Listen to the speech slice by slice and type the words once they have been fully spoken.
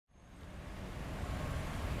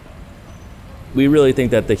We really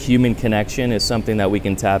think that the human connection is something that we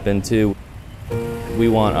can tap into. We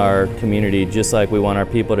want our community, just like we want our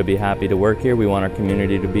people to be happy to work here, we want our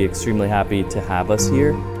community to be extremely happy to have us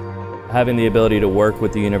here. Having the ability to work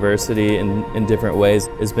with the university in different ways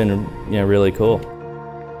has been really cool.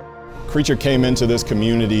 Creature came into this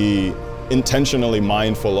community intentionally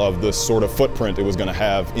mindful of the sort of footprint it was going to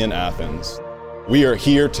have in Athens. We are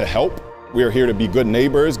here to help. We are here to be good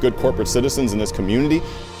neighbors, good corporate citizens in this community.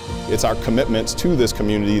 It's our commitments to this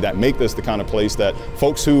community that make this the kind of place that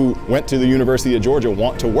folks who went to the University of Georgia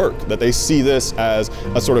want to work, that they see this as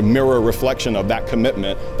a sort of mirror reflection of that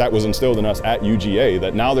commitment that was instilled in us at UGA,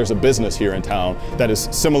 that now there's a business here in town that is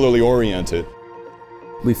similarly oriented.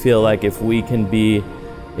 We feel like if we can be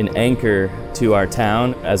an anchor to our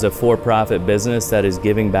town as a for-profit business that is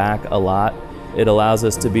giving back a lot, it allows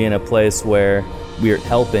us to be in a place where we are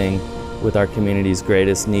helping with our community's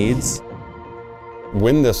greatest needs.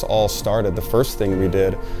 When this all started, the first thing we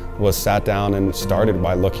did was sat down and started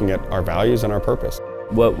by looking at our values and our purpose.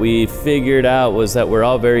 What we figured out was that we're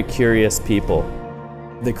all very curious people.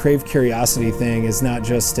 The Crave Curiosity thing is not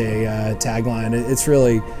just a tagline, it's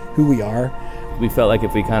really who we are. We felt like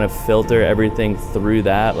if we kind of filter everything through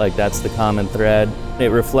that, like that's the common thread.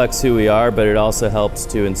 It reflects who we are, but it also helps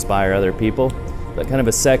to inspire other people. But kind of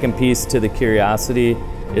a second piece to the curiosity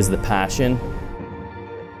is the passion.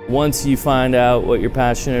 Once you find out what you're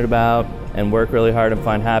passionate about and work really hard and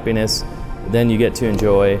find happiness, then you get to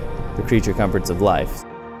enjoy the creature comforts of life.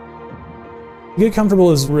 Get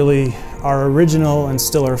Comfortable is really our original and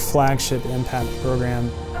still our flagship impact program.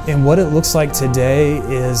 And what it looks like today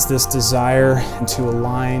is this desire to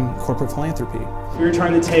align corporate philanthropy. We're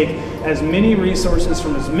trying to take as many resources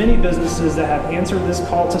from as many businesses that have answered this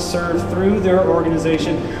call to serve through their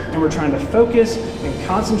organization, and we're trying to focus and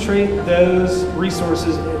concentrate those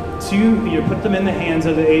resources to put them in the hands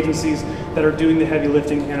of the agencies that are doing the heavy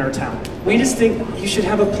lifting in our town. We just think you should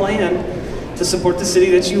have a plan to support the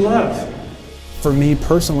city that you love. For me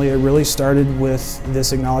personally, it really started with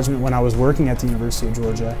this acknowledgement when I was working at the University of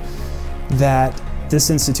Georgia that this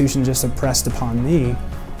institution just impressed upon me.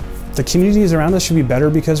 The communities around us should be better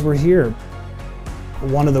because we're here.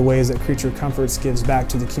 One of the ways that Creature Comforts gives back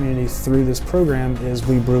to the community through this program is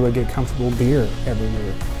we brew a Get Comfortable beer every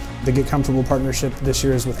year. The Get Comfortable partnership this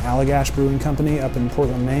year is with Allagash Brewing Company up in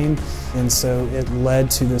Portland, Maine, and so it led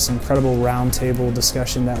to this incredible roundtable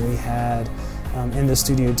discussion that we had in the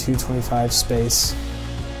Studio 225 space.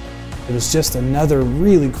 It was just another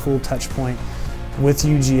really cool touch point with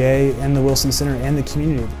UGA and the Wilson Center and the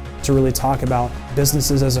community to really talk about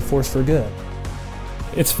businesses as a force for good.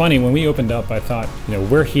 It's funny, when we opened up, I thought,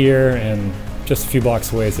 we're here and just a few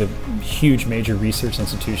blocks away is a huge major research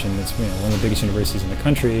institution that's one of the biggest universities in the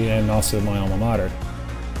country and also my alma mater.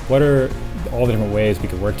 What are all the different ways we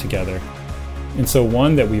could work together? And so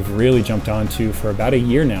one that we've really jumped onto for about a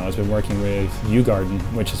year now has been working with UGarden,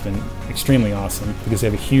 which has been extremely awesome because they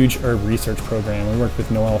have a huge herb research program. We worked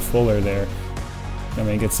with Noelle Fuller there. I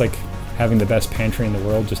mean, it's like having the best pantry in the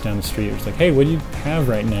world just down the street. It's like, hey, what do you have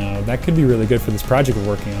right now? That could be really good for this project we're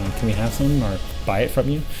working on. Can we have some or buy it from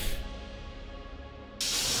you?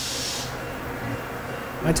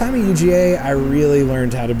 My time at UGA, I really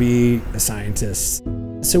learned how to be a scientist.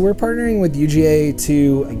 So we're partnering with UGA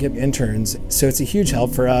to get interns. So it's a huge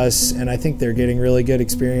help for us, and I think they're getting really good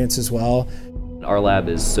experience as well. Our lab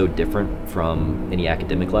is so different from any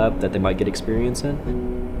academic lab that they might get experience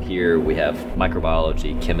in. Here we have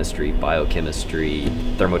microbiology, chemistry, biochemistry,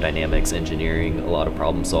 thermodynamics, engineering, a lot of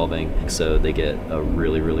problem solving. So they get a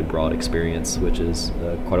really, really broad experience, which is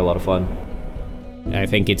quite a lot of fun. I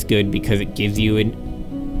think it's good because it gives you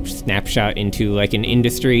a snapshot into like an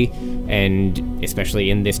industry, and especially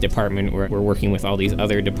in this department where we're working with all these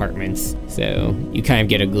other departments. So you kind of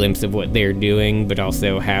get a glimpse of what they're doing, but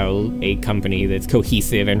also how a company that's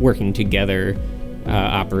cohesive and working together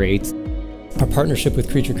operates. Our partnership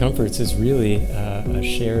with Creature Comforts is really a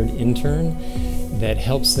shared intern that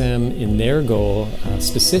helps them in their goal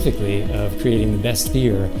specifically of creating the best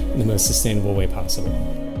beer in the most sustainable way possible.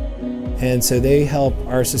 And so they help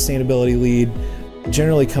our sustainability lead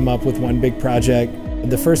generally come up with one big project.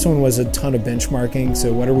 The first one was a ton of benchmarking,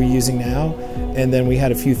 so what are we using now? And then we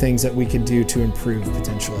had a few things that we could do to improve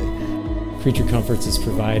potentially. Creature Comforts is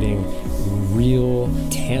providing real,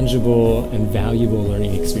 tangible, and valuable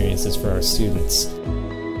learning experiences for our students.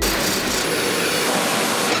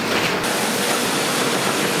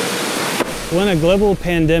 When a global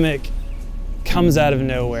pandemic comes out of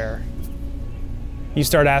nowhere, you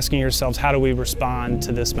start asking yourselves, how do we respond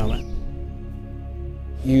to this moment?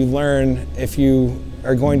 You learn if you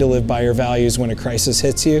are going to live by your values when a crisis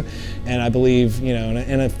hits you. And I believe, you know,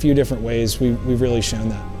 in a few different ways, we've really shown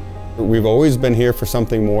that. We've always been here for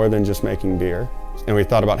something more than just making beer. And we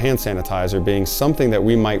thought about hand sanitizer being something that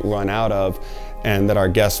we might run out of and that our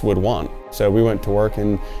guests would want. So we went to work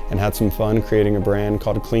and had some fun creating a brand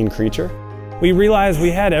called Clean Creature. We realized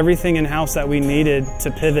we had everything in-house that we needed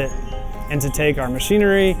to pivot and to take our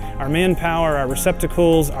machinery, our manpower, our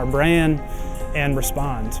receptacles, our brand, and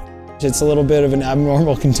respond. It's a little bit of an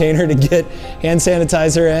abnormal container to get hand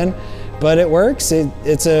sanitizer in, but it works.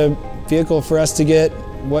 It's a vehicle for us to get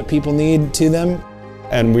what people need to them.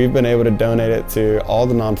 And we've been able to donate it to all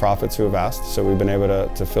the nonprofits who have asked, so we've been able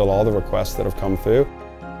to fill all the requests that have come through.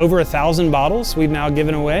 Over 1,000 bottles we've now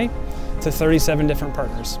given away to 37 different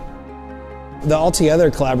partners. The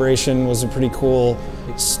Altogether collaboration was a pretty cool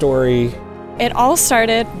story. It all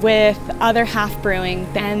started with Other Half Brewing,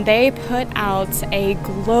 and they put out a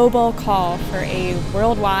global call for a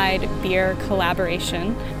worldwide beer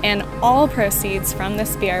collaboration, and all proceeds from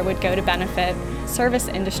this beer would go to benefit service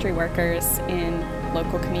industry workers in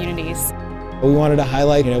local communities. We wanted to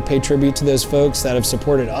highlight, pay tribute to those folks that have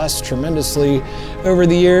supported us tremendously over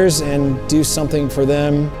the years and do something for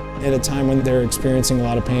them at a time when they're experiencing a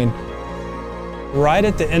lot of pain. Right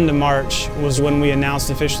at the end of March was when we announced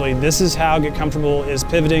officially this is how Get Comfortable is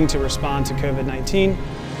pivoting to respond to COVID-19.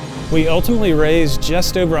 We ultimately raised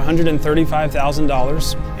just over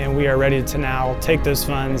 $135,000, and we are ready to now take those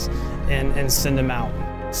funds and send them out.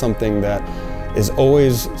 Something that is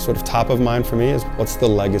always sort of top of mind for me is what's the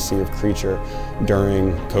legacy of Creature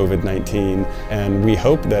during COVID-19, and we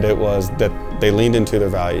hope that it was that they leaned into their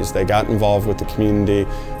values, they got involved with the community.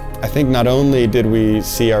 I think not only did we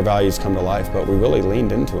see our values come to life, but we really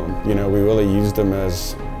leaned into them. We really used them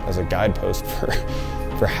as a guidepost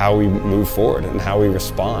for how we move forward and how we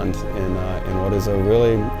respond in what is a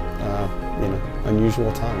really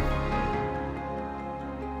unusual time.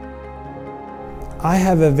 I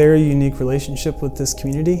have a very unique relationship with this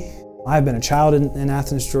community. I've been a child in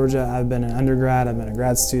Athens, Georgia. I've been an undergrad, I've been a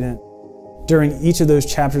grad student. During each of those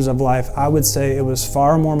chapters of life, I would say it was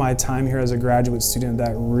far more my time here as a graduate student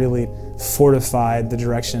that really fortified the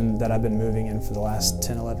direction that I've been moving in for the last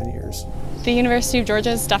 10, 11 years. The University of Georgia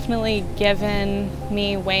has definitely given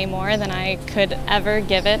me way more than I could ever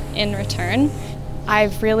give it in return.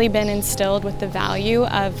 I've really been instilled with the value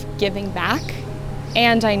of giving back,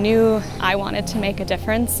 and I knew I wanted to make a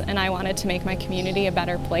difference and I wanted to make my community a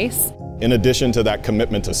better place. In addition to that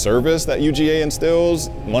commitment to service that UGA instills,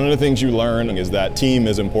 one of the things you learn is that team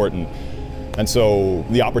is important. And so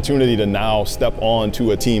the opportunity to now step on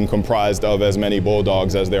to a team comprised of as many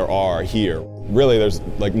Bulldogs as there are here, really there's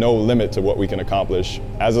like no limit to what we can accomplish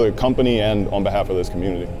as a company and on behalf of this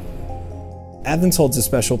community. Athens holds a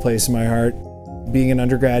special place in my heart. Being an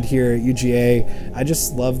undergrad here at UGA, I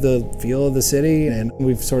just love the feel of the city, and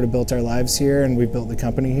we've sort of built our lives here and we've built the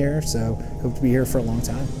company here, so hope to be here for a long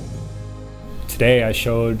time. Today I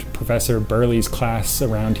showed Professor Burley's class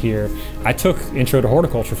around here. I took Intro to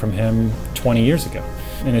Horticulture from him 20 years ago.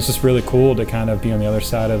 And it's just really cool to kind of be on the other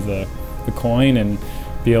side of the coin and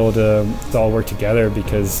be able to all work together,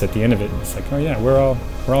 because at the end of it, it's like, oh yeah, we're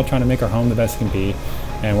all trying to make our home the best it can be,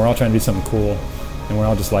 and we're all trying to do something cool, and we're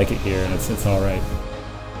all just like it here, and it's all right.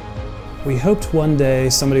 We hoped one day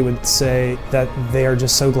somebody would say that they are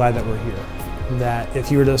just so glad that we're here. That if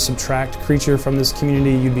you were to subtract Creature from this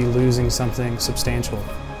community, you'd be losing something substantial.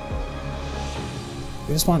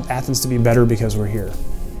 We just want Athens to be better because we're here.